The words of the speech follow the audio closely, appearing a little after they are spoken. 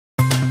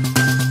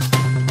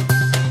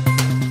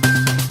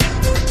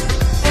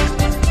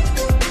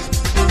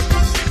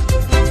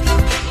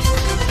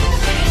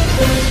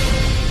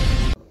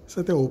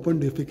Sir ते open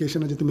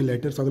डिफिकेशनाचे तुम्ही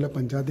letter सगळ्या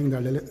पंचायतीक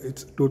धाडलेले,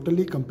 it's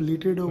totally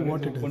completed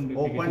what it is?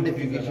 Open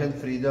defecation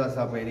free जो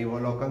आसा पयलीं हो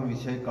लोकांक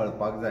विशय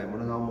कळपाक जाय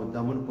म्हणून हांव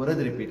मुद्दामून परत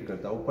रिपीट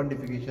करता. ओपन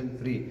डिफिकेशन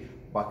फ्री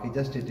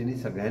बाकीच्या स्टेटींनी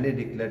सगळ्यांनी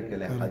डिक्लेअर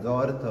केले. हाचो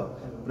अर्थ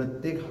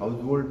प्रत्येक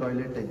हाऊस होल्ड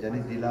टॉयलेट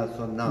तेंच्यांनी दिला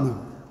असो ना.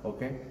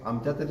 ओके,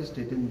 आमच्या तरी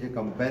स्टेटीन म्हणजे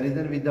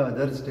comparison with the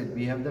other state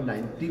we have the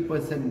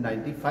 90%,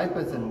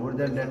 95% more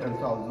than that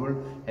also house hold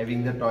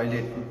having the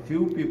toilet.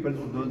 Few people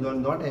those are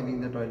not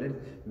having the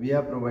toilet we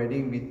are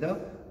प्रोवायडींग with the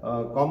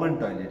common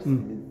toilets.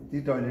 ती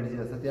toilet जी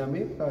आसा ती आमी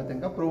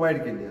तांकां provide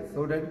केली आसा.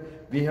 So that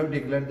we have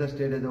declared the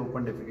state as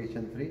open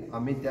defecation free.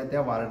 आमी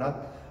त्या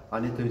वार्डात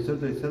आनी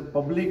थंयसर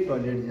पब्लीक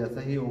टॉयलेट जी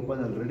आसा ही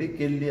ओपन ऑलरेडी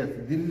केल्ली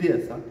आसा, दिल्ली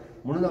आसा,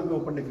 म्हणून आमी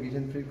ओपन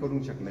डेफिकेशन फ्री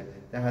करूंक शकले.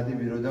 त्या खातीर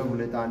विरोधक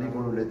उलयता आनी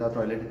कोण उलयता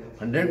टॉयलेट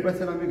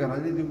 100% आमी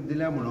घरांनी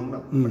दिल्या म्हणूंक ना,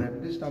 पण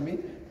एटलिस्ट आमी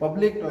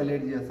पब्लीक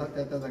टॉयलेट जी आसा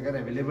त्या जाग्यार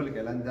अवेलेबल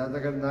केला आनी त्या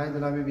जाग्यार नाय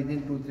जाल्यार आमी विदीन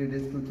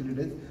 2-3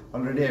 days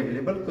ऑलरेडी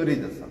अवेलेबल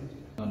करीत आसा.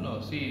 No,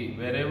 see,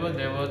 wherever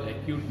there was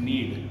acute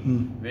need,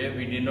 where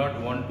we did not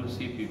want to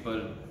see people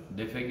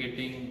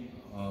defecating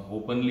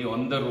openly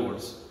on the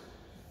roads,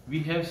 we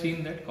have seen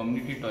that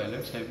community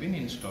toilets have been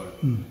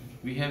installed.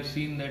 We have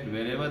seen that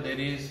wherever there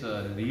is a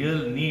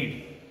real need,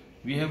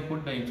 we have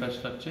put the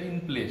infrastructure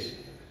in place.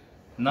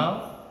 Now,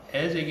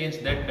 as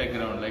against that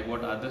background, like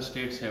what other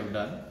states have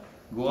done,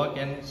 Goa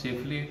can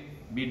safely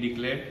be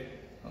declared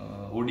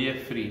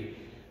ODF free,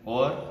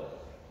 or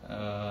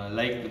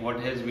like what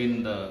has been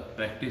the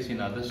practice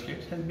in other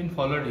states has been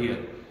followed here.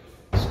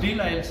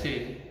 Still, I'll say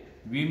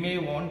we may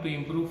want to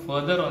improve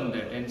further on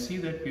that and see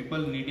that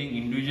people needing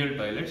individual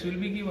toilets will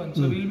be given.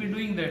 So we'll be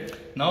doing that.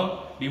 Now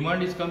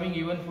demand is coming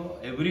even for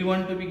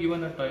everyone to be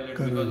given a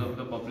toilet because of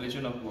the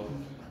population of Goa.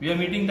 We are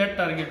meeting that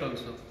target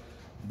also.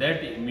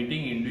 That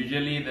meeting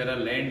individually, there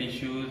are land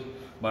issues,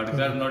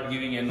 Badkar not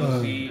giving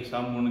NOC,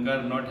 some Munkar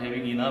not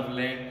having enough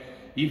land.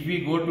 If we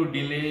go to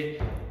delay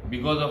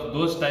because of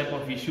those type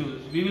of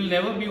issues, we will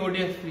never be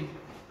ODF free.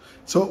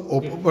 So,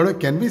 but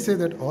can we say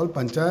that all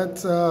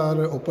panchayats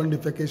are open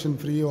defecation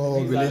free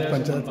or village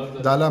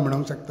panchayats zala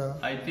म्हणूंक शकता?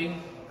 I think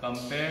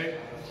compared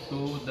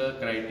to the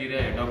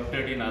criteria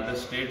adopted in other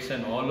states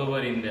and all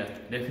over India,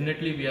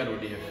 definitely we are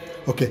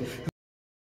ODF. Okay.